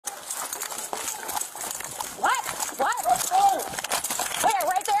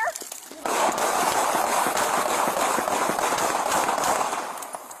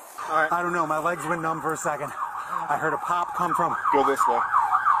don't know. My legs went numb for a second. I heard a pop come from... Go this way.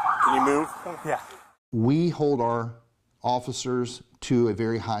 Can you move? Yeah. We hold our officers to a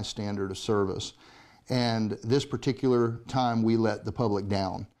very high standard of service, and this particular time we let the public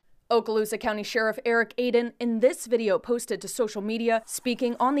down. Okaloosa County Sheriff Eric Aiden in this video posted to social media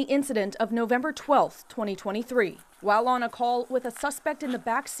speaking on the incident of November 12, 2023. While on a call with a suspect in the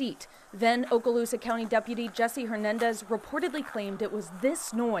back seat, then Okaloosa County Deputy Jesse Hernandez reportedly claimed it was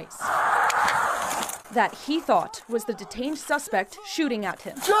this noise that he thought was the detained suspect shooting at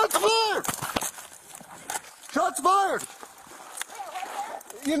him. Shots fired! Shots fired!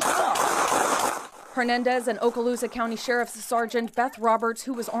 Hernandez and Okaloosa County Sheriff's Sergeant Beth Roberts,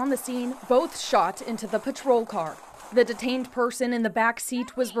 who was on the scene, both shot into the patrol car. The detained person in the back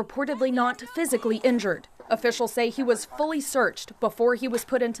seat was reportedly not physically injured. Officials say he was fully searched before he was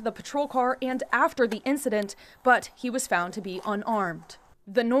put into the patrol car and after the incident, but he was found to be unarmed.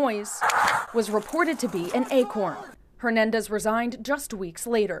 The noise was reported to be an Acorn. Hernandez resigned just weeks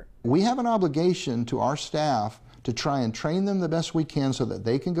later. We have an obligation to our staff to try and train them the best we can so that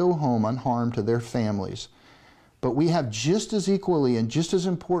they can go home unharmed to their families. But we have just as equally and just as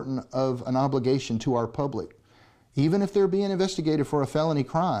important of an obligation to our public. Even if they're being investigated for a felony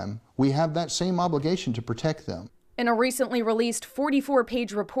crime, we have that same obligation to protect them. In a recently released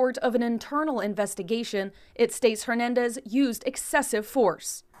 44-page report of an internal investigation, it states Hernandez used excessive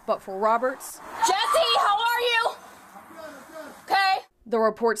force. But for Roberts... Jesse, how are you? Okay. The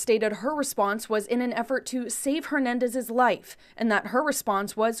report stated her response was in an effort to save Hernandez's life and that her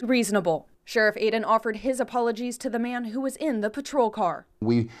response was reasonable. Sheriff Aiden offered his apologies to the man who was in the patrol car.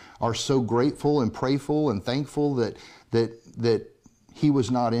 We are so grateful and prayerful and thankful that he was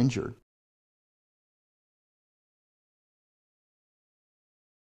not injured.